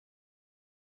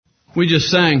We just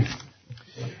sang,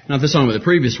 not this song, but the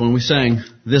previous one, we sang,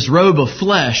 "This robe of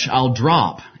flesh I'll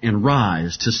drop and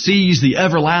rise to seize the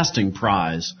everlasting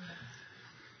prize."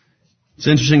 It's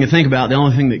interesting to think about the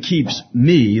only thing that keeps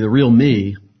me, the real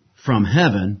me, from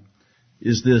heaven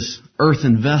is this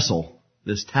earthen vessel,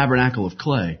 this tabernacle of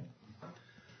clay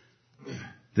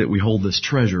that we hold this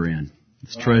treasure in.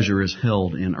 This treasure is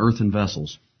held in earthen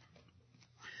vessels.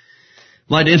 I'd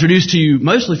like to introduce to you,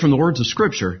 mostly from the words of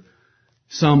Scripture,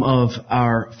 some of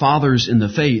our fathers in the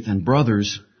faith and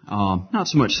brothers, not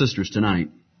so much sisters tonight,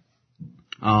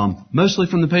 mostly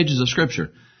from the pages of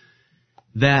Scripture,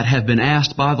 that have been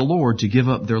asked by the Lord to give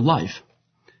up their life.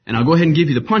 And I'll go ahead and give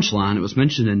you the punchline. It was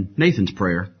mentioned in Nathan's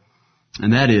prayer,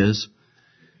 and that is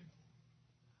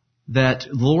that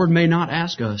the Lord may not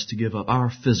ask us to give up our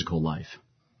physical life.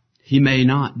 He may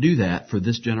not do that for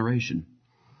this generation.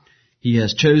 He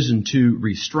has chosen to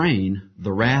restrain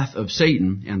the wrath of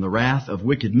Satan and the wrath of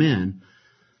wicked men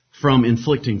from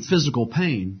inflicting physical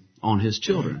pain on His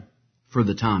children for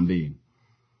the time being.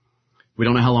 We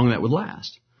don't know how long that would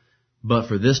last. But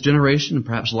for this generation, and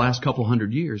perhaps the last couple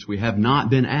hundred years, we have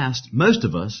not been asked, most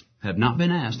of us have not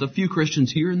been asked, a few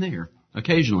Christians here and there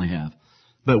occasionally have,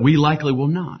 but we likely will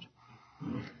not.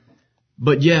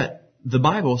 But yet, the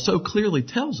Bible so clearly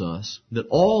tells us that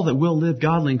all that will live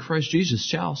godly in Christ Jesus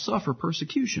shall suffer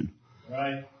persecution.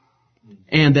 Right.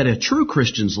 And that a true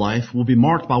Christian's life will be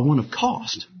marked by one of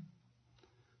cost.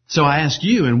 So I ask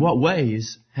you, in what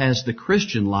ways has the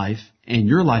Christian life and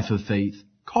your life of faith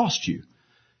cost you?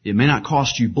 It may not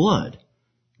cost you blood.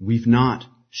 We've not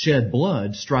shed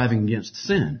blood striving against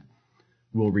sin.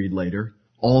 We'll read later.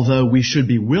 Although we should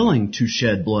be willing to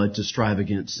shed blood to strive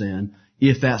against sin,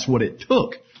 if that's what it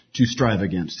took to strive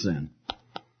against sin.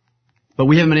 But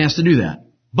we haven't been asked to do that.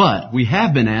 But we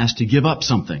have been asked to give up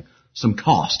something, some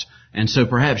cost. And so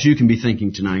perhaps you can be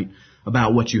thinking tonight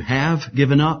about what you have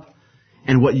given up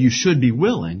and what you should be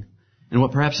willing and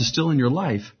what perhaps is still in your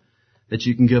life that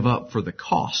you can give up for the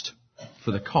cost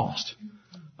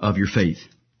of your faith.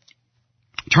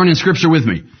 Turn in Scripture with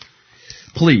me,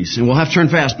 please. And we'll have to turn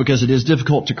fast because it is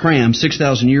difficult to cram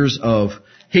 6,000 years of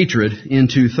hatred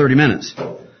into 30 minutes.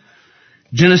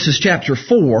 Genesis chapter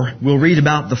 4, we'll read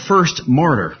about the first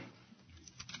martyr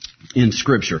in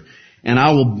Scripture. And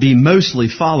I will be mostly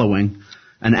following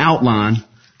an outline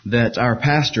that our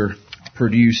pastor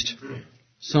produced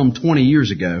some 20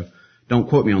 years ago, don't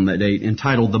quote me on that date,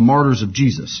 entitled The Martyrs of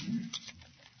Jesus.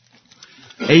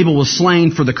 Abel was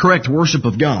slain for the correct worship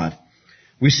of God.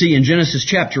 We see in Genesis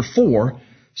chapter 4,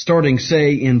 starting,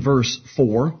 say, in verse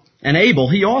 4, "And Abel,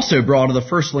 he also brought of the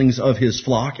firstlings of his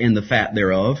flock and the fat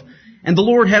thereof. And the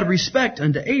Lord had respect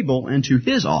unto Abel and to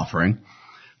his offering."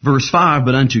 Verse 5,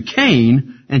 "But unto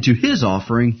Cain and to his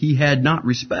offering he had not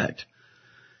respect.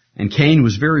 And Cain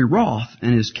was very wroth,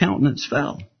 and his countenance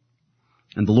fell.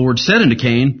 And the Lord said unto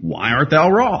Cain, Why art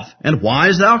thou wroth? And why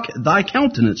is thy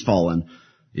countenance fallen?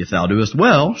 If thou doest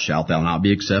well, shalt thou not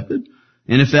be accepted?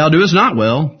 And if thou doest not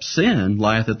well, sin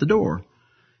lieth at the door.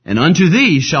 And unto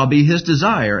thee shall be his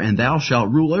desire, and thou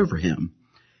shalt rule over him.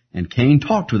 And Cain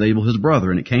talked with Abel his brother,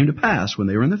 and it came to pass, when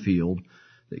they were in the field,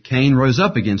 that Cain rose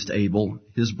up against Abel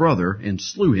his brother, and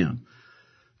slew him."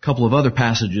 A couple of other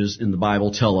passages in the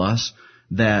Bible tell us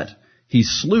that he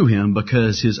slew him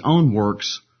because his own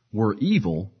works were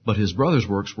evil, but his brother's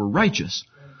works were righteous.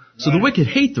 So the wicked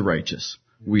hate the righteous,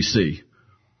 we see.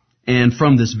 And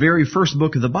from this very first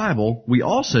book of the Bible, we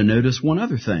also notice one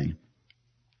other thing.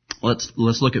 Let's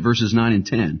look at verses 9 and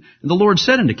 10. "And the Lord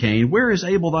said unto Cain, Where is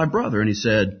Abel thy brother? And he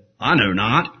said, I know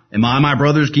not. Am I my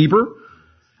brother's keeper?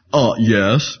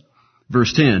 Yes.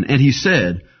 Verse 10. "And he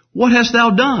said, What hast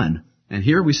thou done?" And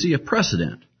here we see a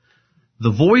precedent.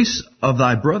 "The voice of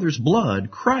thy brother's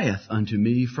blood crieth unto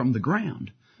me from the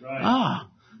ground." Right.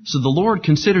 So the Lord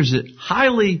considers it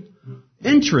highly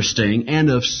interesting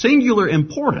and of singular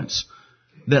importance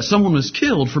that someone was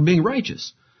killed for being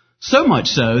righteous. So much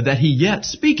so that he yet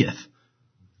speaketh,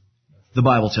 the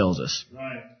Bible tells us,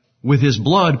 right, with his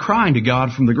blood crying to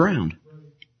God from the ground.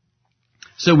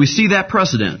 So we see that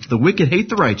precedent. The wicked hate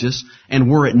the righteous, and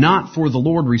were it not for the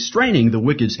Lord restraining the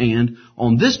wicked's hand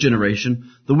on this generation,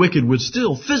 the wicked would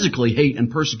still physically hate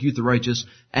and persecute the righteous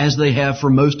as they have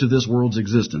for most of this world's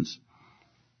existence.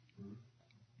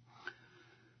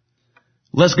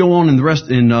 Let's go on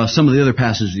in some of the other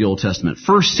passages of the Old Testament.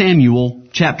 1 Samuel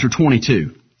chapter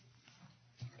 22.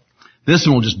 This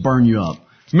one will just burn you up.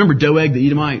 Remember Doeg the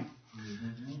Edomite?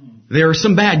 There are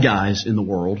some bad guys in the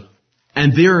world,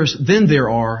 and then there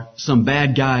are some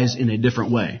bad guys in a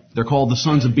different way. They're called the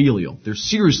sons of Belial. They're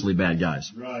seriously bad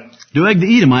guys. Right. Doeg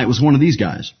the Edomite was one of these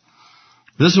guys.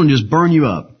 This one just burn you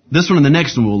up. This one and the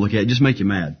next one we'll look at just make you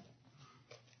mad.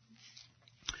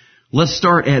 Let's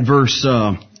start at verse,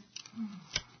 1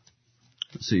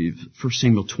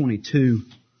 Samuel 22.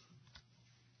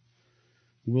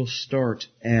 We'll start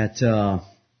at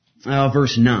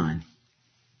verse 9.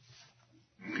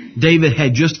 David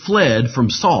had just fled from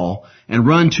Saul and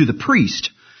run to the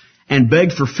priest and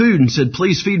begged for food and said,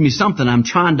 "Please feed me something. I'm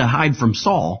trying to hide from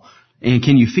Saul. And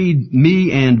can you feed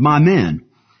me and my men?"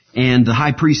 And the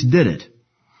high priest did it.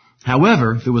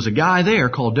 However, there was a guy there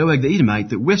called Doeg the Edomite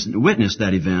that witnessed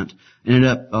that event and ended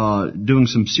up doing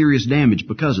some serious damage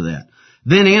because of that.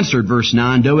 Then answered, verse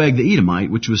 9, Doeg the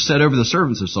Edomite, which was set over the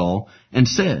servants of Saul, and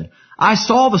said, "I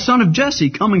saw the son of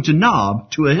Jesse coming to Nob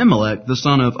to Ahimelech the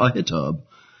son of Ahitub.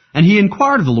 And he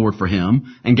inquired of the Lord for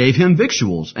him, and gave him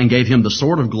victuals, and gave him the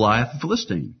sword of Goliath the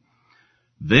Philistine."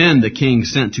 Then the king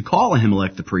sent to call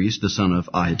Ahimelech the priest, the son of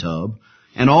Ahitub,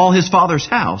 and all his father's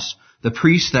house, the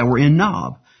priests that were in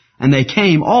Nob. And they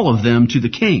came all of them to the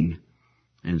king.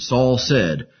 And Saul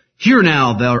said, "Hear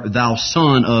now, thou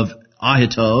son of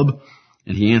Ahitub."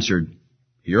 And he answered,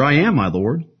 "Here I am, my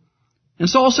lord." And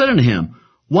Saul said unto him,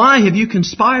 "Why have you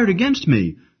conspired against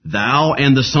me, thou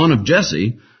and the son of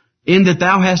Jesse, in that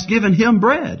thou hast given him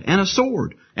bread and a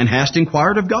sword, and hast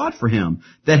inquired of God for him,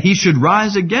 that he should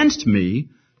rise against me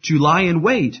to lie in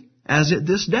wait as at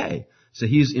this day?" So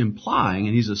he's implying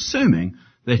and he's assuming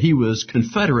that he was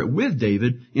confederate with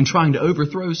David in trying to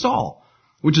overthrow Saul,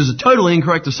 which is a totally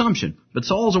incorrect assumption. But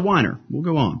Saul's a whiner. We'll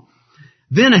go on.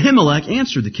 Then Ahimelech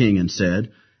answered the king and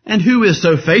said, "And who is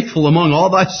so faithful among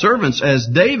all thy servants as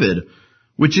David,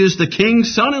 which is the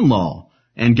king's son-in-law,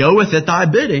 and goeth at thy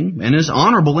bidding, and is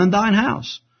honorable in thine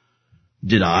house?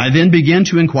 Did I then begin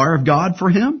to inquire of God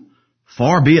for him?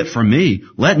 Far be it from me.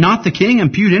 Let not the king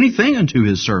impute anything unto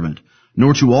his servant,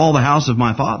 nor to all the house of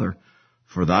my father.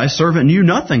 For thy servant knew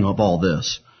nothing of all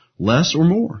this, less or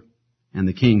more." And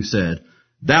the king said,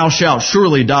 "Thou shalt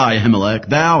surely die, Ahimelech,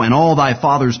 thou and all thy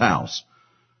father's house."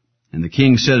 And the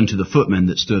king said unto the footmen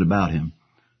that stood about him,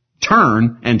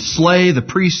 "Turn and slay the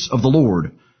priests of the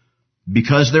Lord,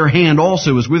 because their hand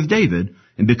also is with David,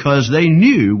 and because they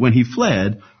knew when he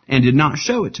fled, and did not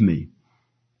show it to me."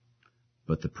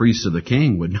 But the priests of the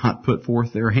king would not put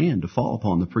forth their hand to fall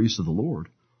upon the priests of the Lord.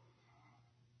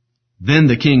 Then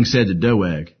the king said to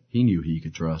Doeg, he knew he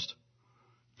could trust,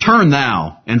 "Turn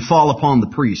thou and fall upon the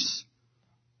priests."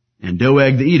 And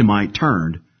Doeg the Edomite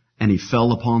turned, and he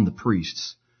fell upon the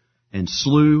priests, and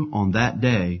slew on that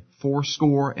day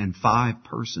 75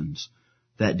 persons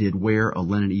that did wear a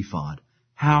linen ephod.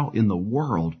 How in the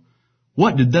world,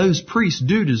 what did those priests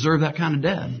do to deserve that kind of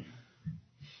death?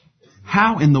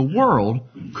 How in the world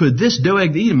could this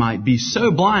Doeg the Edomite be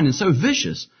so blind and so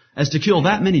vicious as to kill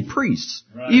that many priests?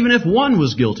 Right. Even if one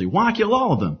was guilty, why kill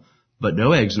all of them? But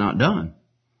Doeg's not done.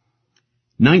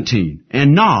 19.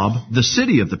 And Nob, the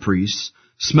city of the priests,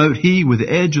 smote he with the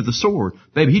edge of the sword.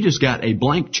 Baby, he just got a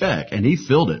blank check and he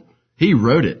filled it. He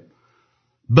wrote it.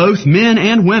 Both men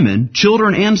and women,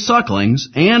 children and sucklings,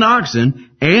 and oxen,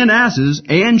 and asses,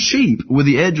 and sheep with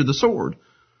the edge of the sword.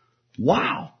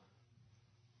 Wow.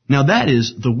 Now that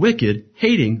is the wicked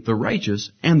hating the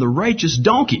righteous and the righteous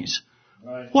donkeys.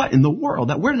 Right. What in the world?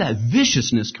 Where did that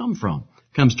viciousness come from?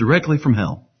 It comes directly from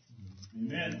hell.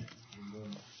 Amen.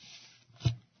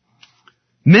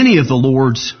 Many of the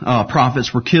Lord's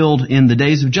prophets were killed in the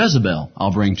days of Jezebel,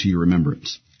 I'll bring to your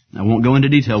remembrance. I won't go into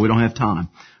detail, we don't have time.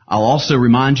 I'll also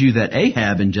remind you that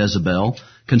Ahab and Jezebel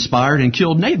conspired and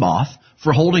killed Naboth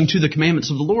for holding to the commandments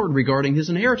of the Lord regarding his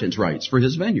inheritance rights for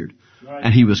his vineyard. Right.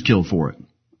 And he was killed for it.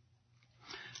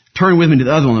 Turn with me to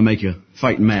the other one to make you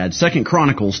fighting mad. 2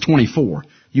 Chronicles 24.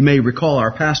 You may recall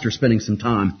our pastor spending some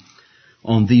time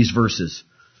on these verses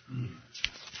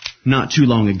not too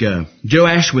long ago.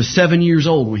 Joash was 7 years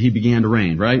old when he began to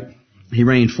reign, right? He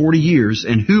reigned 40 years,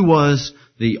 and who was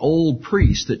the old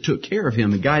priest that took care of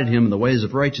him and guided him in the ways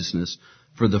of righteousness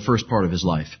for the first part of his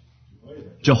life?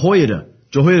 Jehoiada.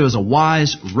 Jehoiada was a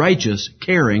wise, righteous,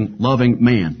 caring, loving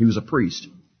man. He was a priest.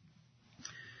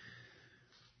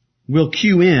 We'll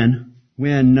cue in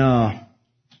when,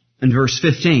 in verse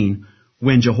 15,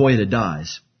 when Jehoiada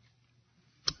dies.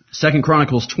 2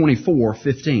 Chronicles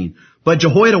 24:15. But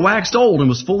Jehoiada waxed old and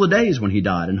was full of days when he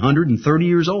died, and 130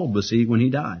 years old was he when he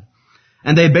died.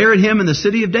 And they buried him in the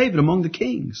city of David among the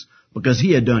kings, because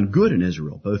he had done good in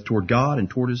Israel, both toward God and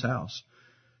toward his house.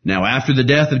 Now after the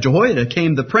death of Jehoiada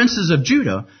came the princes of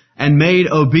Judah, and made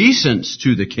obeisance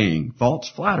to the king. False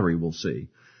flattery, we'll see.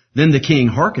 Then the king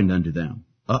hearkened unto them.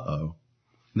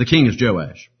 The king is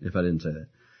Joash, if I didn't say that.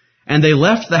 And they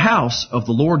left the house of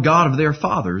the Lord God of their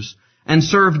fathers, and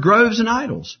served groves and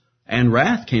idols. And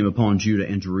wrath came upon Judah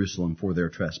and Jerusalem for their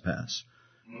trespass.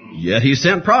 Yet he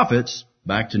sent prophets,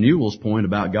 back to Newell's point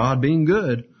about God being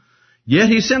good, Yet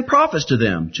he sent prophets to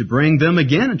them to bring them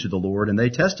again into the Lord, and they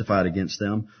testified against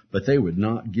them, but they would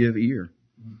not give ear.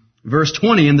 Verse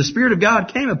 20, and the Spirit of God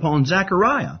came upon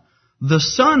Zechariah, the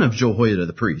son of Jehoiada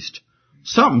the priest.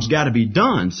 Something's got to be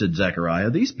done, said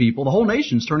Zechariah. These people, the whole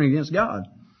nation's turning against God.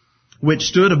 Which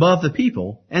stood above the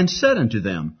people, and said unto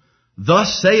them,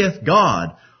 Thus saith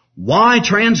God, Why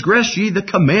transgress ye the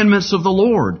commandments of the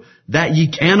Lord, that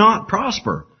ye cannot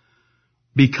prosper?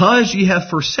 Because ye have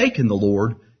forsaken the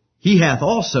Lord, He hath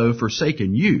also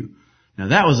forsaken you. Now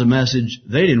that was a message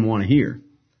they didn't want to hear.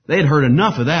 They had heard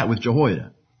enough of that with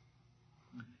Jehoiada.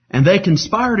 And they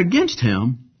conspired against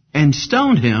him and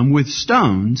stoned him with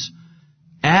stones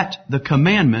at the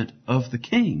commandment of the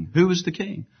king. Who was the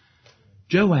king?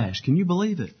 Joash. Can you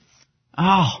believe it?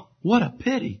 Oh, what a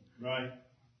pity. Right.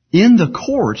 In the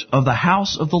court of the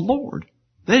house of the Lord.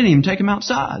 They didn't even take him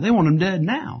outside. They want him dead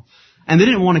now. And they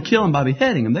didn't want to kill him by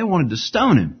beheading him. They wanted to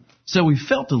stone him. So we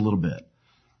felt a little bit.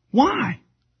 Why?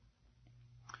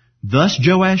 Thus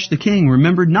Joash the king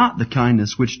remembered not the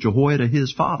kindness which Jehoiada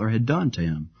his father had done to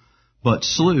him, but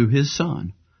slew his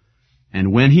son.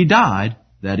 And when he died,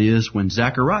 that is, when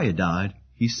Zechariah died,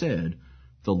 he said,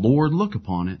 The Lord look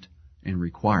upon it and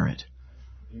require it.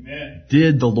 Amen.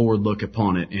 Did the Lord look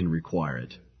upon it and require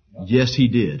it? Yes, He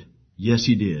did. Yes,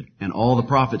 He did. And all the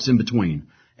prophets in between,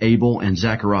 Abel and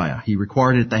Zechariah. He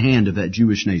required it at the hand of that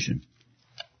Jewish nation.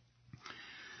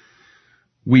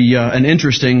 An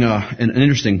interesting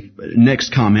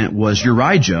next comment was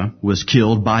Urijah was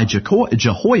killed by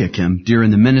Jehoiakim during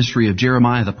the ministry of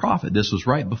Jeremiah the prophet. This was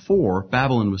right before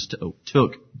Babylon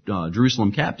took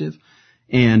Jerusalem captive,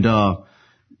 and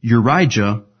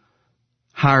Jehoiakim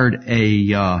hired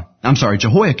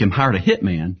a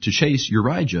hitman to chase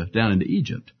Urijah down into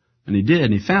Egypt, and he did,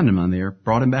 and he found him on there,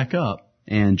 brought him back up,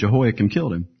 and Jehoiakim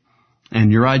killed him.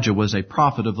 And Urijah was a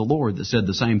prophet of the Lord that said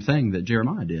the same thing that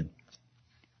Jeremiah did.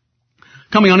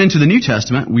 Coming on into the New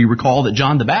Testament, we recall that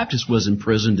John the Baptist was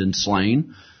imprisoned and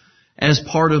slain as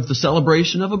part of the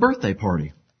celebration of a birthday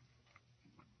party.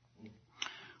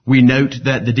 We note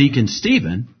that the deacon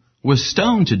Stephen was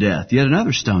stoned to death, yet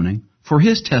another stoning, for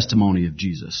his testimony of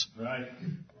Jesus. Right.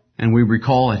 And we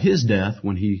recall at his death,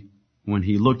 when he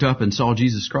looked up and saw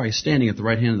Jesus Christ standing at the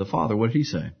right hand of the Father, what did he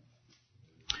say?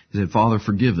 He said, Father,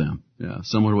 forgive them. Yeah,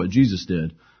 similar to what Jesus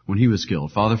did when he was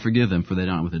killed. Father, forgive them, for they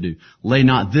don't know what they do. Lay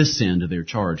not this sin to their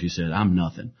charge. He said, I'm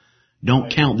nothing.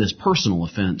 Don't count this personal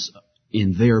offense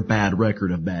in their bad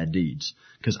record of bad deeds,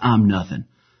 because I'm nothing.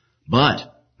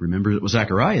 But remember what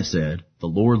Zechariah said, the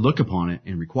Lord look upon it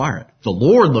and require it. The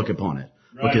Lord look upon it,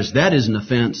 because that is an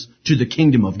offense to the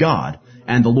kingdom of God,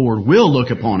 and the Lord will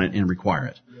look upon it and require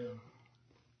it.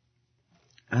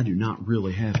 I do not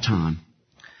really have time,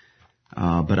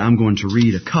 but I'm going to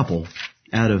read a couple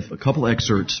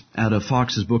excerpts out of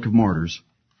Fox's Book of Martyrs.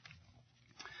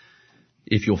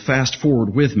 If you'll fast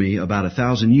forward with me about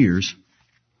 1,000 years,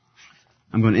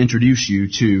 I'm going to introduce you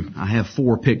to, I have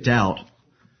 4 picked out,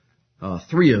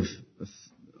 3 of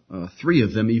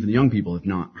them even the young people have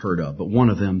not heard of, but one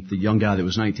of them, the young guy that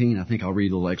was 19, I think I'll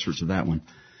read little excerpts of that one.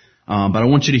 But I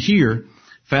want you to hear,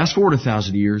 fast forward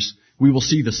 1,000 years, we will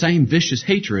see the same vicious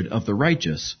hatred of the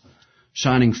righteous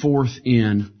shining forth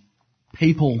in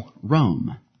papal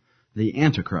Rome, the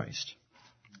Antichrist.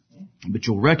 But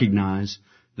you'll recognize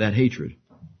that hatred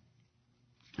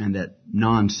and that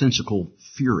nonsensical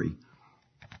fury.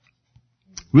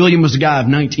 William was a guy of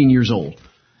 19 years old.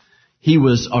 He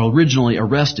was originally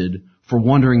arrested for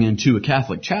wandering into a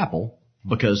Catholic chapel,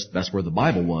 because that's where the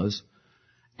Bible was,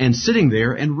 and sitting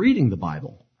there and reading the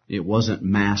Bible. It wasn't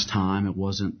Mass time, it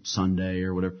wasn't Sunday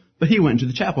or whatever, but he went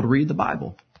into the chapel to read the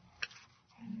Bible.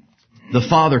 The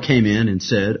father came in and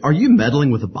said, "Are you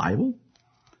meddling with the Bible?"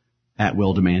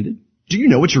 Atwell demanded. "Do you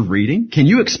know what you're reading? Can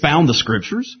you expound the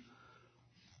Scriptures?"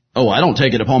 "Oh, I don't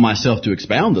take it upon myself to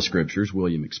expound the Scriptures,"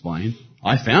 William explained.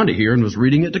 "I found it here and was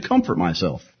reading it to comfort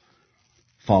myself."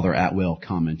 Father Atwell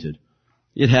commented,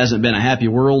 "It hasn't been a happy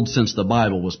world since the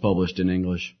Bible was published in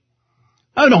English."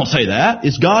 "Oh, don't say that.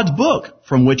 It's God's book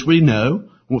from which we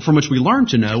learn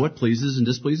to know what pleases and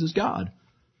displeases God."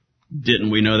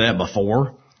 "Didn't we know that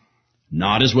before?"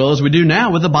 "Not as well as we do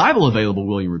now with the Bible available,"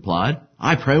 William replied.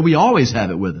 "I pray we always have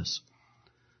it with us."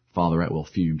 Father Atwell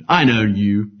fumed. "I know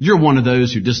you. You're one of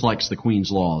those who dislikes the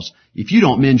Queen's laws. If you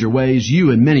don't mend your ways,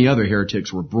 you and many other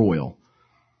heretics will broil."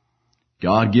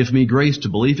 "God give me grace to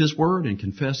believe His word and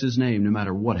confess His name no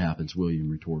matter what happens," William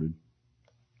retorted.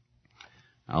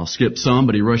 I'll skip some,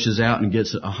 but he rushes out and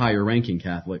gets a higher ranking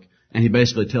Catholic, and he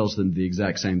basically tells them the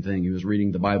exact same thing. He was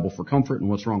reading the Bible for comfort, and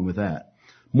what's wrong with that?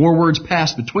 More words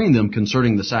passed between them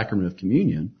concerning the sacrament of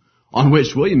communion, on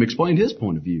which William explained his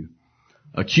point of view.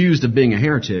 Accused of being a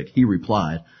heretic, he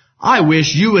replied, I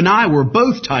wish you and I were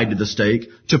both tied to the stake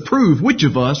to prove which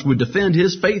of us would defend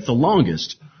his faith the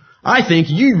longest. I think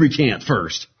you recant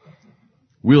first.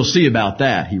 We'll see about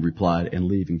that, he replied, and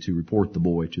leaving to report the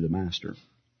boy to the master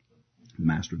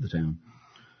of the town.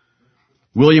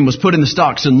 William was put in the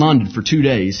stocks in London for 2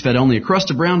 days, fed only a crust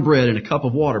of brown bread and a cup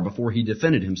of water before he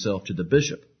defended himself to the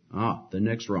bishop. The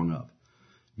next rung up.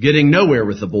 Getting nowhere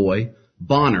with the boy,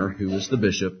 Bonner, who was the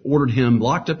bishop, ordered him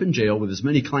locked up in jail with as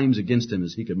many claims against him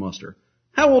as he could muster.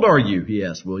 How old are you? He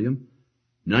asked William.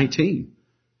 19.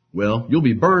 Well, you'll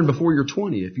be burned before you're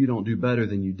 20 if you don't do better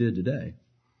than you did today.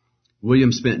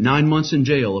 William spent 9 months in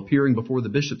jail, appearing before the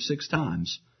bishop 6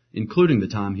 times, including the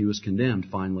time he was condemned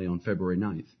finally on February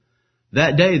 9th.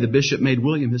 That day, the bishop made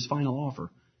William his final offer.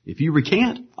 If you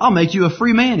recant, I'll make you a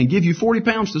free man and give you 40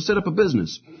 pounds to set up a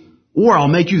business. Or I'll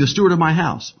make you the steward of my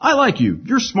house. I like you.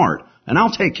 You're smart. And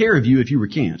I'll take care of you if you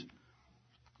recant.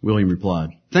 William replied,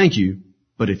 thank you,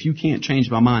 but if you can't change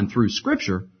my mind through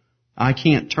Scripture, I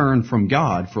can't turn from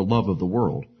God for love of the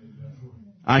world.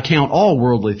 I count all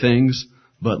worldly things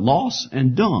but loss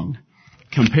and dung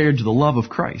compared to the love of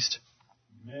Christ.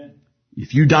 Amen.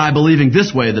 If you die believing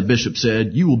this way, the bishop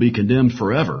said, you will be condemned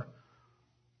forever.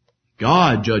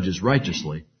 God judges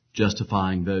righteously,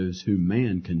 justifying those whom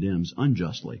man condemns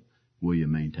unjustly,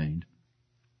 William maintained.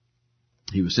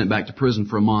 He was sent back to prison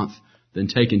for a month, then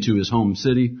taken to his home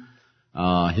city.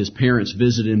 His parents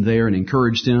visited him there and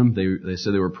encouraged him. They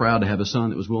said they were proud to have a son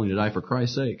that was willing to die for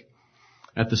Christ's sake.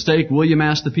 At the stake, William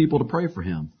asked the people to pray for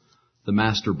him. The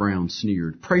Master Brown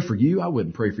sneered, pray for you? I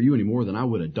wouldn't pray for you any more than I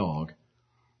would a dog.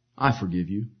 I forgive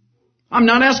you. I'm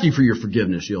not asking for your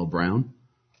forgiveness, yelled Brown.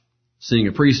 Seeing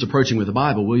a priest approaching with a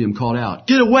Bible, William called out,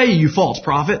 get away, you false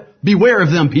prophet! Beware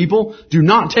of them, people! Do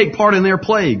not take part in their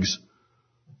plagues!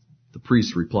 The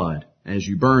priest replied, as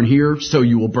you burn here, so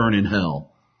you will burn in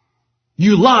hell.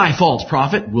 You lie, false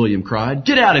prophet, William cried.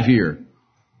 Get out of here!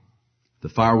 The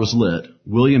fire was lit.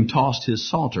 William tossed his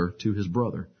psalter to his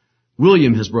brother.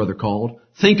 William, his brother called,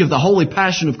 think of the holy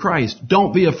passion of Christ.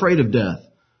 Don't be afraid of death.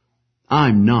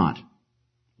 I'm not.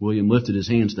 William lifted his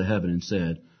hands to heaven and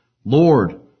said,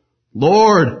 Lord,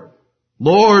 Lord,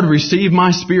 Lord, receive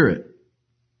my spirit.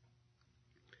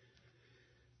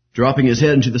 Dropping his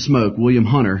head into the smoke, William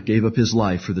Hunter gave up his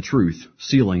life for the truth,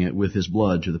 sealing it with his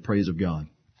blood to the praise of God.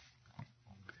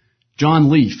 John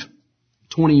Leaf,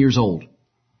 20 years old,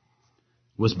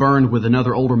 was burned with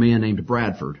another older man named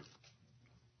Bradford.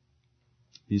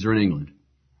 These are in England.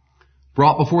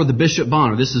 Brought before the Bishop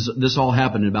Bonner. This all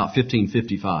happened in about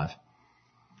 1555.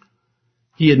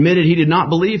 He admitted he did not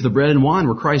believe the bread and wine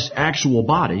were Christ's actual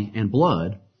body and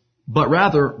blood, but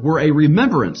rather were a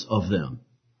remembrance of them.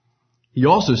 He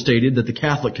also stated that the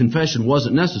Catholic confession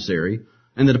wasn't necessary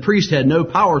and that a priest had no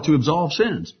power to absolve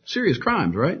sins. Serious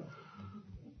crimes, right?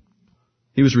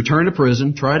 He was returned to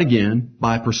prison, tried again,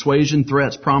 by persuasion,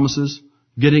 threats, promises,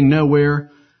 getting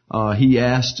nowhere. He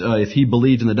asked if he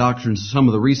believed in the doctrines of some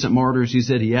of the recent martyrs. He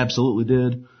said he absolutely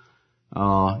did.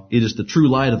 It is the true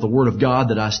light of the Word of God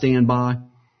that I stand by,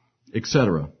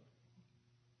 etc.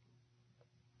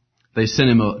 They sent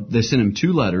him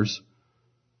 2 letters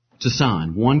to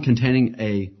sign, one containing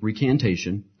a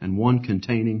recantation and one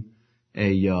containing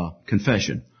a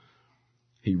confession.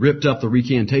 He ripped up the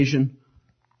recantation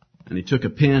and he took a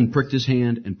pen, pricked his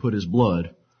hand, and put his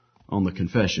blood on the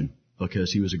confession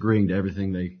because he was agreeing to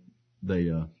everything they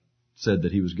said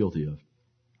that he was guilty of.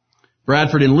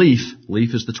 Bradford and Leaf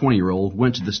is the 20-year-old,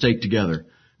 went to the stake together.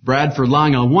 Bradford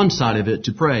lying on one side of it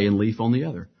to pray and Leaf on the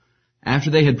other.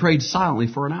 After they had prayed silently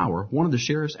for an hour, one of the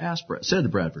sheriffs said to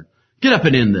Bradford, get up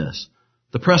and end this.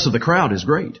 The press of the crowd is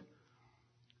great.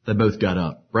 They both got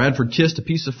up. Bradford kissed a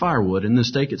piece of firewood in the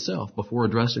stake itself before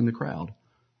addressing the crowd.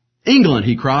 England,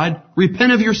 he cried,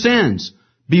 repent of your sins.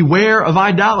 Beware of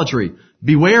idolatry.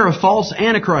 Beware of false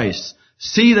antichrists.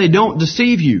 See they don't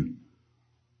deceive you.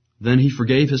 Then he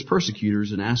forgave his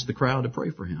persecutors and asked the crowd to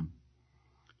pray for him.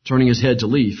 Turning his head to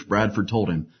Leaf, Bradford told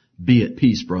him, be at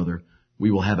peace, brother. We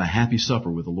will have a happy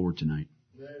supper with the Lord tonight.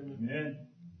 Amen.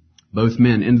 Both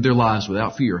men ended their lives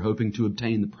without fear, hoping to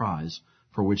obtain the prize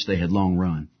for which they had long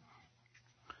run.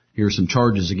 Here are some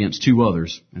charges against 2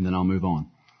 others, and then I'll move on.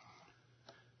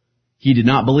 He did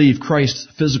not believe Christ's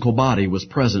physical body was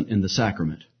present in the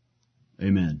sacrament.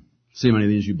 Amen. See how many of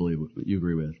these you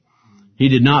agree with. He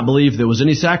did not believe there was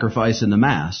any sacrifice in the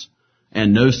Mass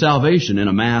and no salvation in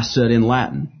a Mass said in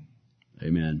Latin.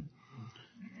 Amen.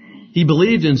 He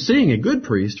believed in seeing a good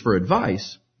priest for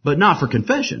advice, but not for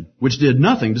confession, which did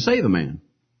nothing to save a man.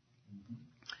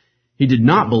 He did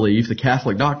not believe the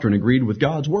Catholic doctrine agreed with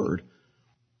God's Word.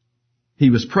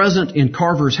 He was present in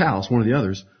Carver's house, one of the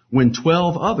others, with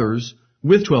 12 others,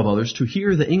 to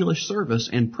hear the English service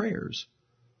and prayers.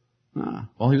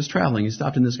 While he was traveling, he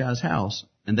stopped in this guy's house,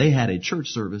 and they had a church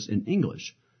service in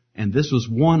English. And this was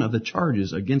one of the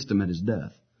charges against him at his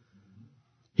death.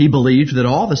 He believed that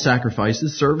all the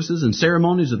sacrifices, services, and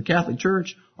ceremonies of the Catholic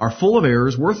Church are full of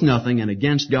errors, worth nothing, and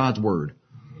against God's Word.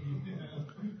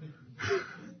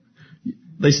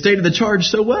 They stated the charge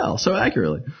so well, so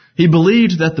accurately. He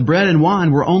believed that the bread and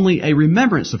wine were only a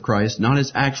remembrance of Christ, not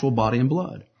His actual body and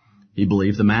blood. He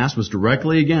believed the Mass was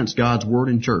directly against God's Word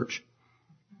and Church,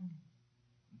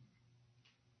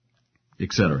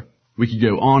 etc. We could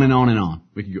go on and on and on.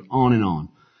 We could go on and on.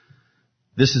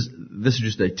 This is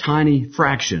just a tiny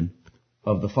fraction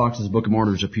of the Fox's Book of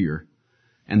Martyrs up here.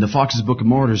 And the Fox's Book of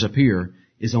Martyrs up here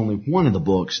is only one of the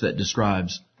books that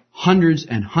describes hundreds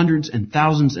and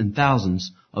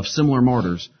thousands of similar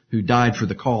martyrs who died for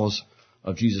the cause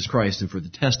of Jesus Christ and for the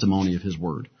testimony of His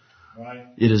Word. Right.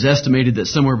 It is estimated that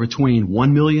somewhere between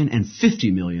 1 million and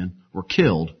 50 million were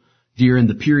killed during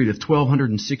the period of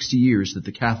 1260 years that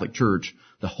the Catholic Church,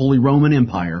 the Holy Roman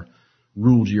Empire,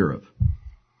 ruled Europe.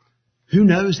 Who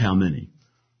knows how many?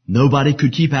 Nobody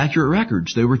could keep accurate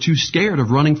records. They were too scared of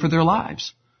running for their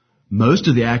lives. Most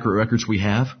of the accurate records we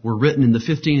have were written in the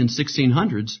 15 and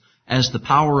 1600s as the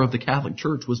power of the Catholic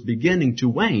Church was beginning to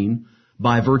wane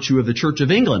by virtue of the Church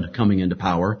of England coming into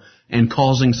power and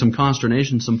causing some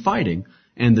consternation, some fighting.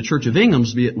 And the Church of England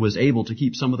was able to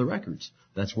keep some of the records.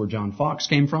 That's where John Fox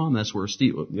came from. That's where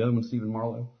Samuel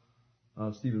Moreland.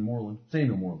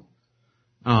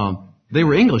 They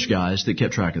were English guys that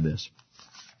kept track of this.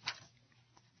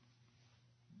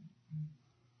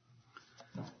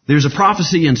 There's a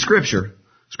prophecy in Scripture.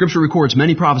 Scripture records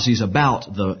many prophecies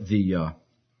about the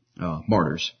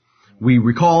martyrs. We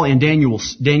recall in Daniel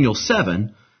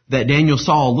 7 that Daniel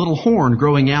saw a little horn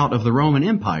growing out of the Roman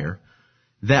Empire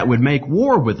that would make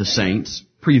war with the saints,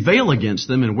 prevail against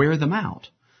them, and wear them out.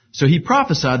 So he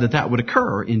prophesied that would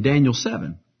occur in Daniel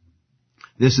 7.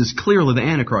 This is clearly the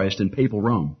Antichrist in papal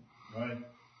Rome. Right.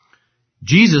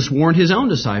 Jesus warned His own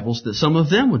disciples that some of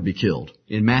them would be killed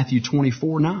in Matthew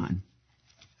 24:9.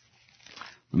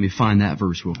 Let me find that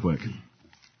verse real quick.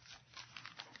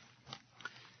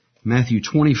 Matthew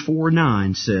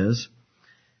 24:9 says,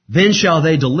 "Then shall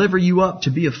they deliver you up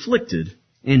to be afflicted,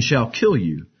 and shall kill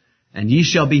you, and ye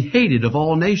shall be hated of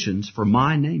all nations for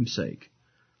my name's sake."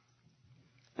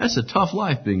 That's a tough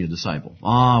life being a disciple.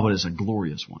 But it's a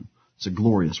glorious one. It's a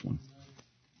glorious one.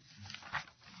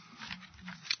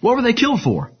 What were they killed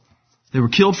for? They were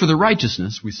killed for their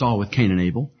righteousness, we saw with Cain and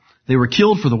Abel. They were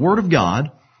killed for the Word of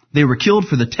God. They were killed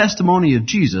for the testimony of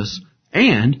Jesus,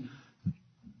 and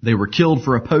they were killed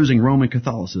for opposing Roman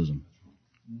Catholicism.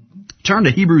 Turn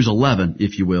to Hebrews 11,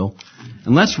 if you will,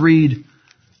 and let's read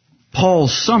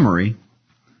Paul's summary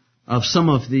of some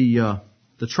of the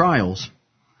trials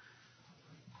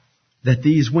that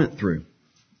these went through.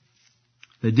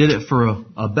 They did it for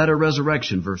a better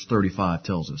resurrection, verse 35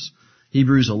 tells us.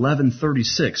 Hebrews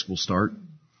 11:36 will start.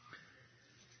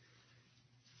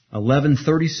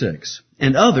 11:36.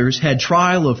 "And others had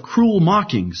trial of cruel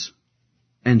mockings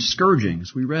and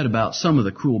scourgings." We read about some of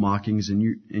the cruel mockings, and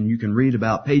you can read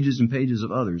about pages and pages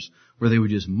of others where they would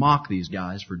just mock these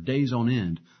guys for days on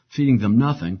end, feeding them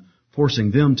nothing,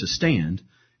 forcing them to stand,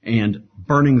 and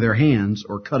burning their hands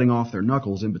or cutting off their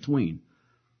knuckles in between.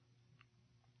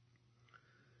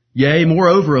 "Yea,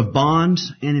 moreover of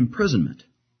bonds and imprisonment.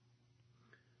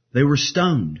 They were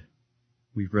stoned."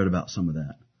 We've read about some of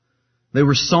that. "They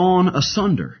were sawn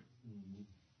asunder."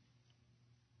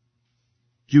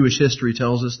 Jewish history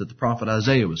tells us that the prophet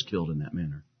Isaiah was killed in that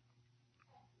manner.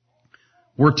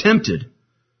 "Were tempted."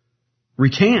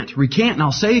 Recant, and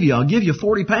I'll save you. I'll give you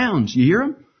 40 pounds. You hear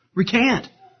him? Recant.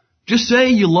 Just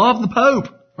say you love the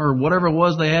Pope, or whatever it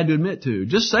was they had to admit to.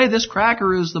 Just say this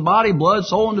cracker is the body, blood,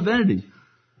 soul, and divinity.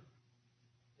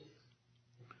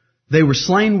 "They were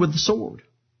slain with the sword.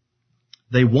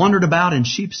 They wandered about in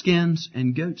sheepskins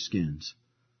and goatskins,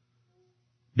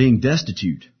 being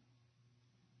destitute,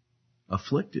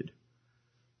 afflicted,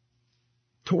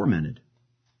 tormented."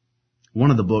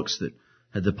 One of the books that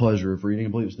had the pleasure of reading, I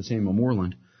believe it was the Samuel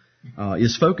Moreland,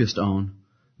 is focused on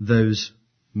those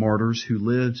martyrs who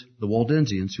lived, the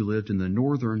Waldensians who lived in the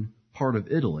northern part of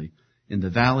Italy, in the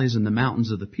valleys and the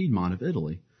mountains of the Piedmont of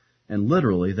Italy. And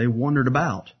literally, they wandered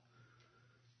about,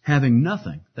 having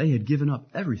nothing. They had given up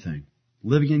everything,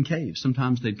 living in caves.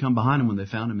 Sometimes they'd come behind them when they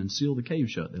found them and seal the cave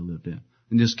shut they lived in,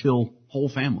 and just kill whole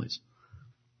families.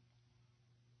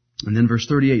 And then verse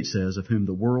 38 says, "Of whom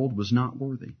the world was not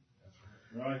worthy."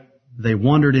 Right. "They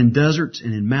wandered in deserts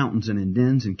and in mountains and in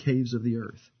dens and caves of the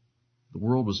earth." The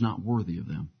world was not worthy of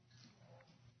them.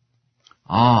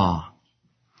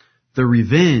 The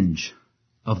revenge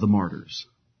of the martyrs.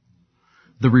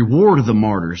 The reward of the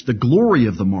martyrs. The glory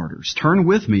of the martyrs. Turn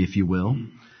with me, if you will,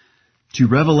 to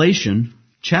Revelation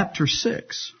chapter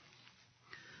 6.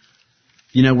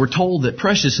 You know, we're told that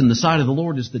precious in the sight of the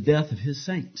Lord is the death of His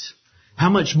saints. How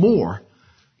much more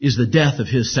is the death of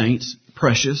His saints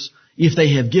precious if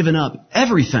they have given up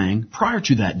everything prior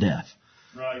to that death?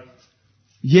 Right.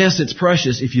 Yes, it's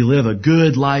precious if you live a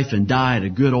good life and die at a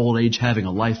good old age having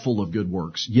a life full of good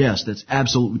works. Yes, that's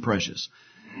absolutely precious.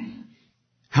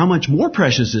 How much more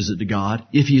precious is it to God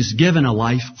if He's given a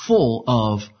life full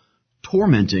of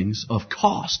tormentings, of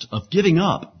cost, of giving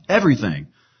up everything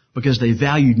because they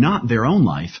valued not their own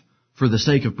life for the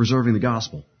sake of preserving the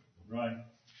gospel? Right.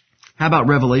 How about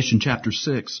Revelation chapter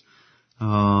 6,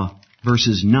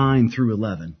 verses 9 through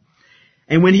 11?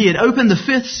 And when He had opened the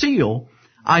fifth seal,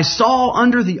 I saw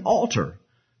under the altar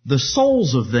the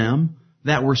souls of them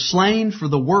that were slain for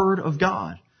the word of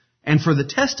God and for the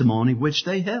testimony which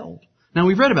they held. Now,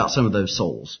 we've read about some of those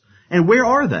souls. And where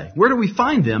are they? Where do we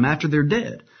find them after they're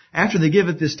dead? After they give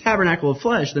it this tabernacle of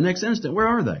flesh, the next instant, where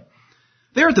are they?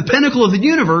 They're at the pinnacle of the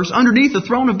universe underneath the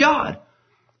throne of God.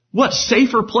 What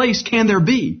safer place can there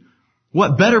be?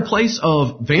 What better place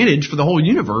of vantage for the whole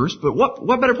universe, but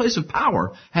what better place of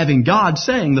power having God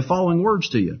saying the following words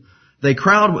to you? They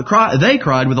cried with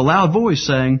a loud voice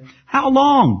saying, How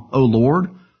long, O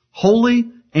Lord,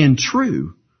 holy and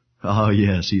true? Oh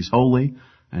yes, He's holy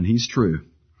and He's true.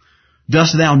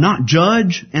 Dost Thou not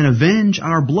judge and avenge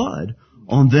our blood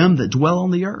on them that dwell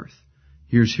on the earth?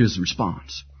 Here's His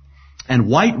response. And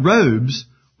white robes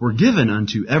were given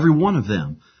unto every one of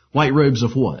them. White robes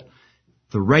of what?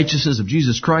 The righteousness of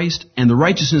Jesus Christ and the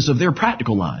righteousness of their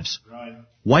practical lives. Right.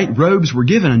 White robes were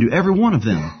given unto every one of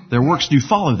them. Their works do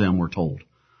follow them, we're told.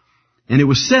 And it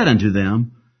was said unto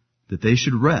them that they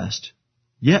should rest,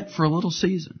 yet for a little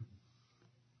season,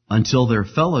 until their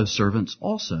fellow servants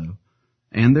also,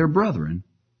 and their brethren,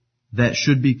 that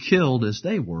should be killed as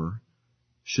they were,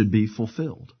 should be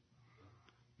fulfilled.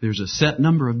 There's a set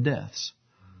number of deaths.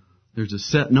 There's a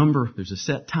set number, there's a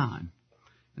set time.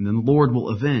 And then the Lord will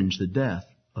avenge the death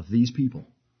of these people.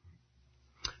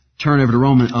 Turn over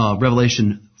to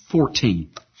Revelation 14.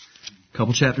 A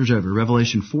couple chapters over.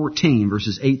 Revelation 14,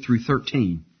 verses 8 through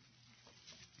 13.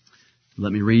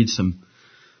 Let me read some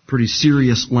pretty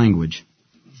serious language.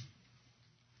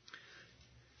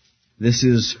 This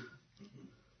is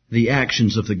the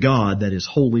actions of the God that is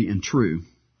holy and true.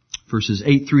 Verses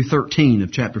 8 through 13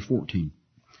 of chapter 14.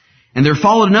 And there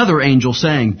followed another angel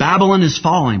saying, Babylon is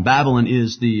falling. Babylon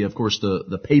is of course,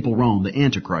 the papal Rome, the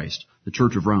Antichrist, the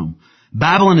Church of Rome.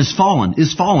 Babylon is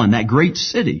fallen, that great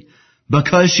city,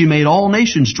 because she made all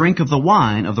nations drink of the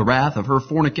wine of the wrath of her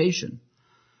fornication.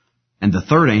 And the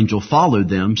third angel followed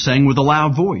them, saying with a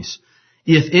loud voice,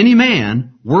 If any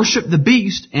man worship the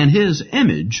beast and his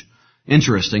image,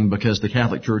 interesting because the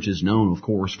Catholic Church is known, of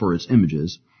course, for its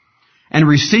images, and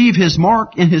receive his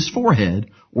mark in his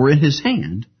forehead or in his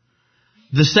hand,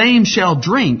 the same shall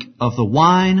drink of the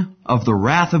wine of the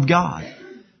wrath of God,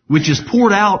 which is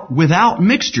poured out without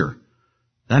mixture.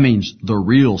 That means the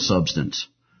real substance,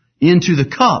 into the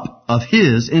cup of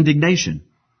his indignation.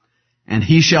 And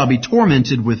he shall be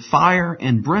tormented with fire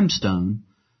and brimstone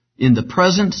in the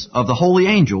presence of the holy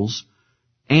angels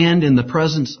and in the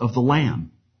presence of the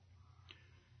Lamb.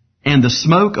 And the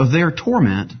smoke of their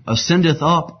torment ascendeth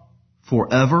up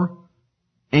forever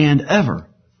and ever.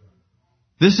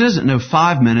 This isn't no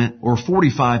 5-minute or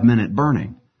 45-minute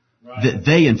burning that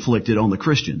they inflicted on the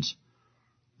Christians.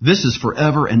 This is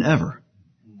forever and ever.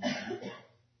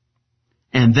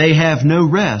 And they have no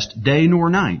rest day nor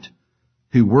night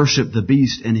who worship the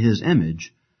beast in his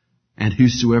image and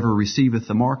whosoever receiveth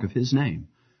the mark of his name.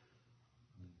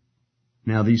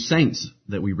 Now these saints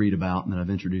that we read about and that I've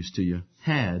introduced to you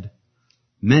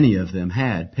many of them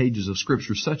had pages of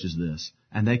scripture such as this,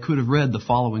 and they could have read the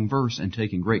following verse and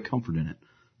taken great comfort in it.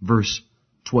 Verse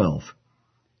 12.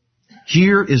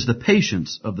 Here is the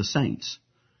patience of the saints.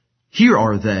 Here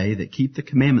are they that keep the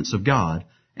commandments of God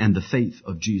and the faith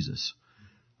of Jesus.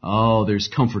 Oh, there's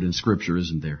comfort in Scripture,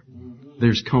 isn't there?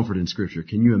 There's comfort in Scripture.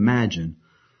 Can you imagine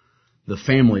the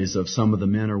families of some of the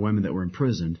men or women that were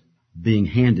imprisoned being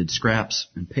handed scraps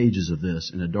and pages of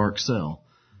this in a dark cell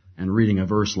and reading a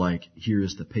verse like, here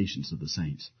is the patience of the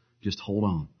saints. Just hold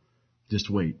on. Just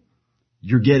wait.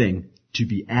 You're getting to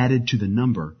be added to the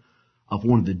number of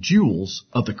one of the jewels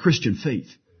of the Christian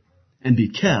faith and be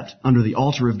kept under the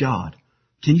altar of God.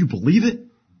 Can you believe it?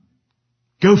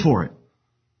 Go for it.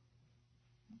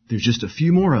 There's just a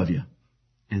few more of you,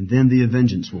 and then the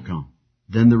vengeance will come.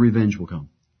 Then the revenge will come.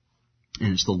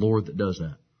 And it's the Lord that does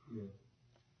that.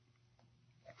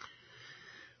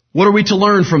 What are we to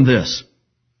learn from this?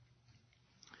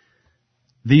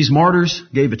 These martyrs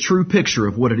gave a true picture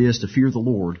of what it is to fear the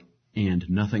Lord and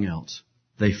nothing else.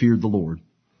 They feared the Lord.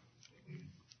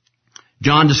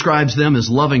 John describes them as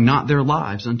loving not their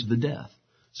lives unto the death.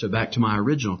 So back to my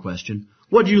original question,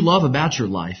 what do you love about your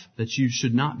life that you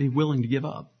should not be willing to give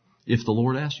up if the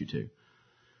Lord asked you to?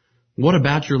 What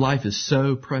about your life is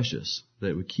so precious that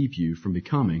it would keep you from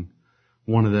becoming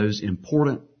one of those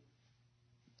important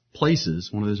places,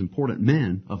 one of those important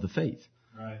men of the faith?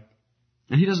 Right.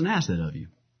 And He doesn't ask that of you.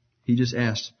 He just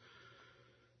asks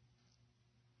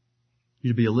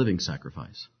you to be a living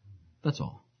sacrifice. That's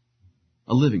all.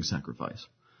 A living sacrifice.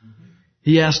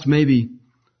 He asked maybe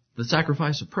the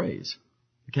sacrifice of praise,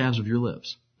 the calves of your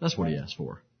lips. That's what He asked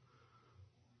for.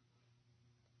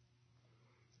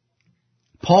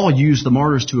 Paul used the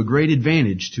martyrs to a great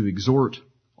advantage to exhort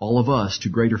all of us to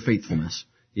greater faithfulness.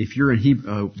 If you're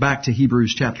in back to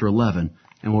Hebrews chapter 11,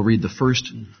 and we'll read the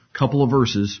first couple of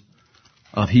verses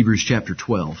of Hebrews chapter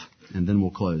 12, and then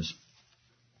we'll close.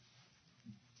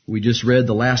 We just read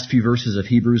the last few verses of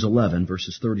Hebrews 11,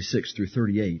 verses 36 through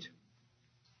 38.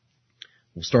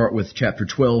 We'll start with chapter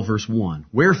 12, verse 1.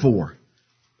 Wherefore,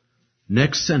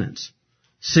 next sentence,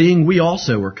 seeing we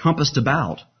also are compassed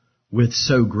about with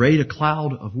so great a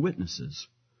cloud of witnesses,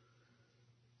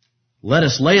 let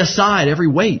us lay aside every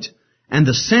weight and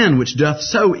the sin which doth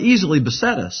so easily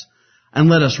beset us, and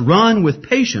let us run with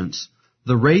patience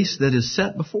the race that is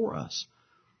set before us.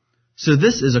 So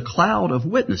this is a cloud of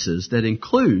witnesses that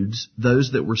includes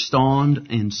those that were stoned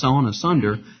and sawn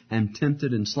asunder and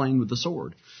tempted and slain with the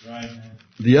sword. Right.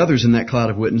 The others in that cloud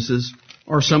of witnesses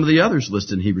are some of the others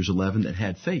listed in Hebrews 11 that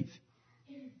had faith.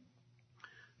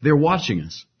 They're watching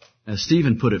us. As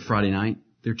Stephen put it Sunday night,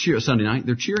 they're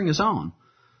cheering us on.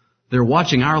 They're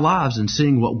watching our lives and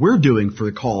seeing what we're doing for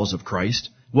the cause of Christ,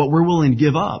 what we're willing to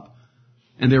give up.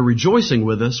 And they're rejoicing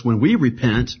with us when we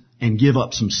repent and give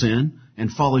up some sin and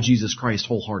follow Jesus Christ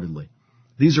wholeheartedly.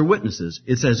 These are witnesses.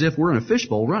 It's as if we're in a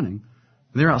fishbowl running,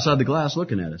 and they're outside the glass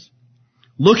looking at us.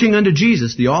 Looking unto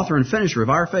Jesus, the author and finisher of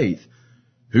our faith,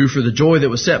 who for the joy that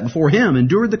was set before Him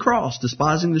endured the cross,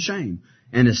 despising the shame,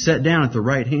 and is set down at the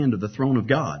right hand of the throne of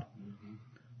God.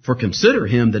 For consider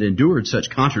Him that endured such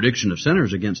contradiction of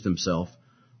sinners against Himself,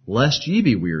 lest ye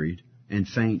be wearied and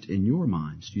faint in your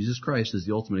minds. Jesus Christ is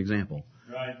the ultimate example.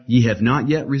 Right. Ye have not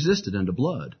yet resisted unto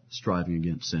blood, striving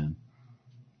against sin.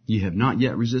 Ye have not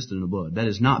yet resisted unto blood. That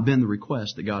has not been the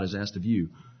request that God has asked of you.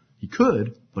 He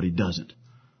could, but He doesn't.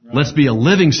 Right. Let's be a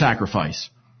living sacrifice.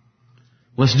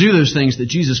 Let's do those things that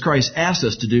Jesus Christ asks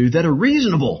us to do that are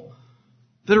reasonable.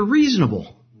 That are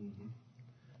reasonable.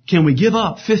 Can we give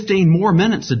up 15 more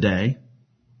minutes a day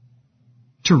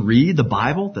to read the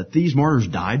Bible that these martyrs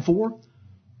died for?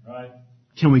 Right.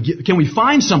 Can we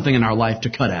find something in our life to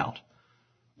cut out?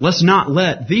 Let's not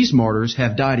let these martyrs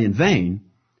have died in vain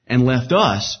and left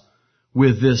us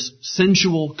with this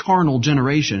sensual, carnal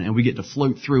generation, and we get to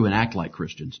float through and act like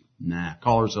Christians. Nah,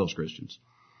 call ourselves Christians.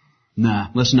 Nah,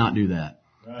 let's not do that.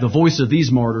 Right. The voice of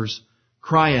these martyrs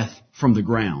crieth from the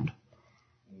ground,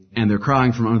 and they're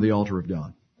crying from under the altar of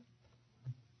God.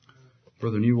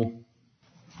 Brother Newell.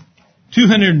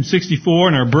 264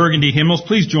 in our Burgundy hymnals.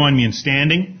 Please join me in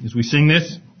standing as we sing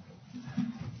this.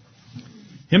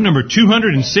 Hymn number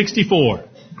 264.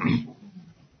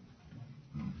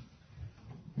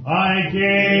 I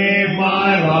gave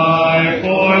my life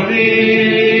for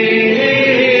Thee,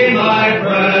 my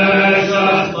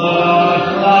precious blood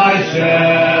I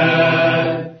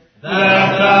shed,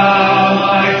 that Thou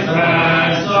might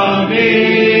ransom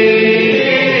me.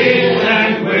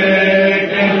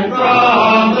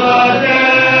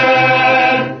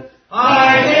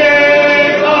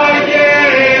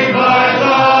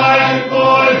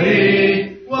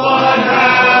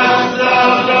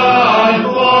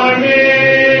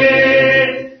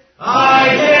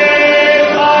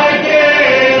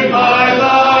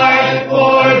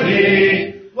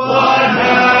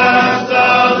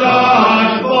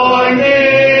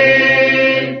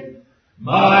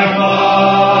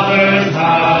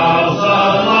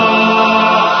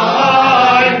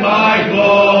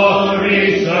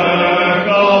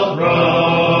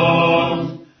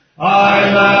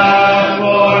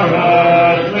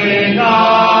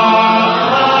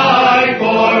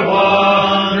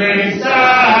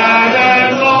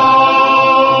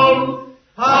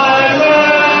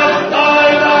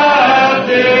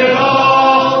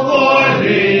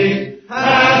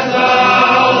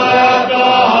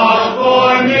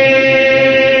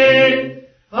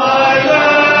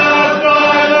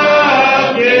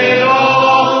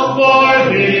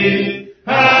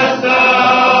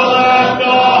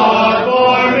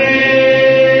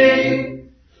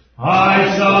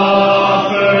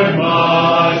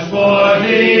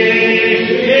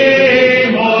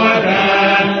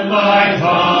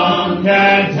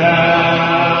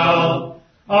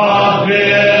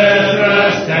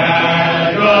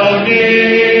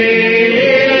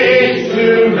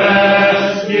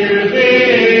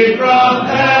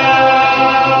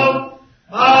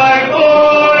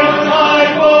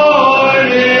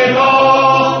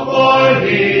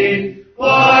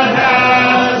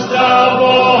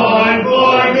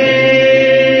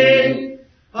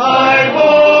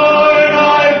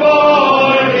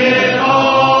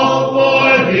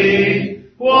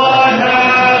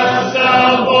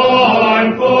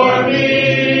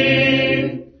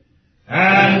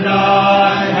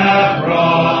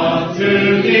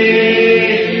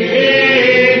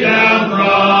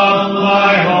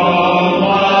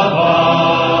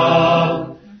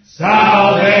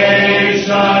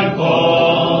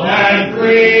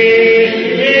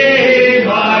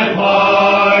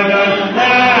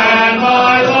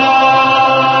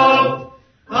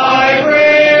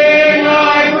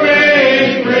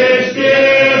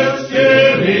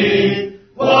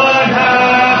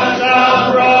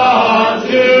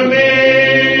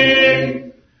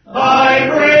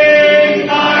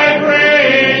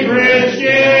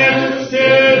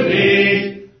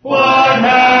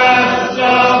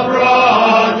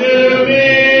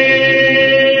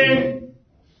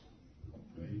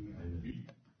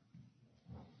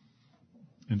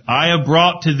 I have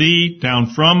brought to thee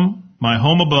down from my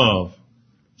home above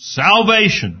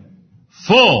salvation,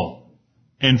 full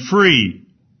and free,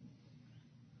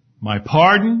 my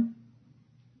pardon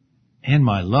and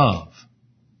my love.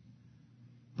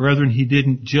 Brethren, he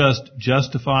didn't just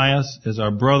justify us, as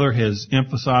our brother has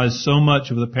emphasized so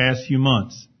much over the past few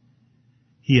months.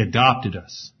 He adopted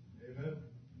us. Amen.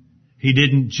 He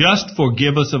didn't just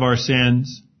forgive us of our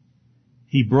sins.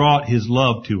 He brought his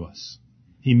love to us.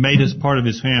 He made us part of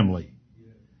his family.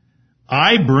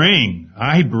 I bring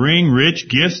rich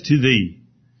gifts to thee.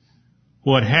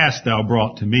 What hast thou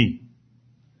brought to me?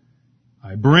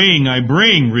 I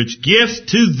bring rich gifts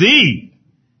to thee.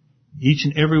 Each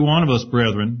and every one of us,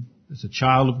 brethren, as a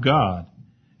child of God,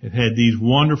 have had these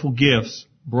wonderful gifts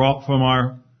brought from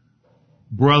our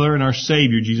brother and our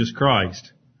Savior, Jesus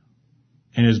Christ.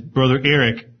 And as Brother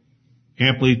Eric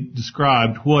amply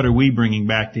described, what are we bringing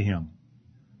back to him?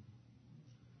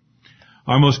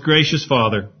 Our most gracious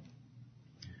Father,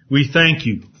 we thank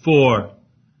you for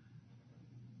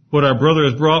what our brother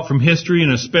has brought from history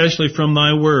and especially from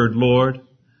thy word, Lord,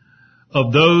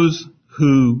 of those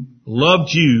who loved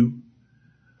you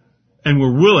and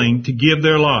were willing to give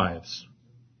their lives.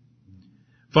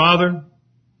 Father,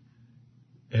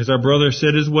 as our brother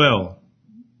said as well,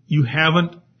 you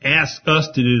haven't asked us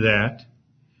to do that.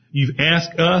 You've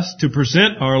asked us to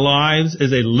present our lives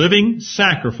as a living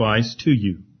sacrifice to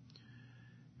you.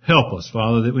 Help us,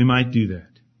 Father, that we might do that.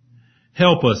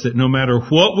 Help us that no matter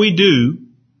what we do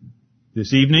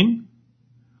this evening,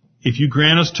 if you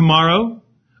grant us tomorrow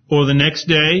or the next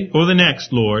day or the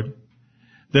next, Lord,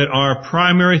 that our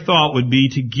primary thought would be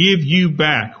to give you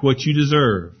back what you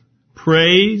deserve.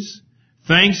 Praise,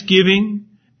 thanksgiving,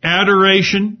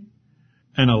 adoration,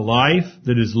 and a life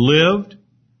that is lived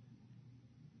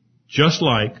just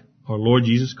like our Lord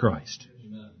Jesus Christ.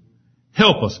 Amen.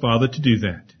 Help us, Father, to do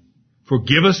that.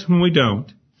 Forgive us when we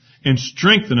don't, and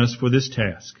strengthen us for this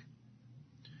task.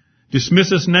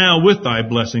 Dismiss us now with thy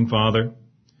blessing, Father,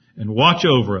 and watch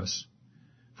over us,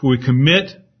 for we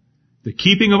commit the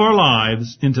keeping of our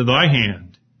lives into thy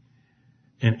hand,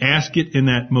 and ask it in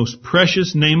that most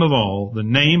precious name of all, the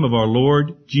name of our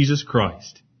Lord Jesus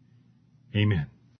Christ. Amen.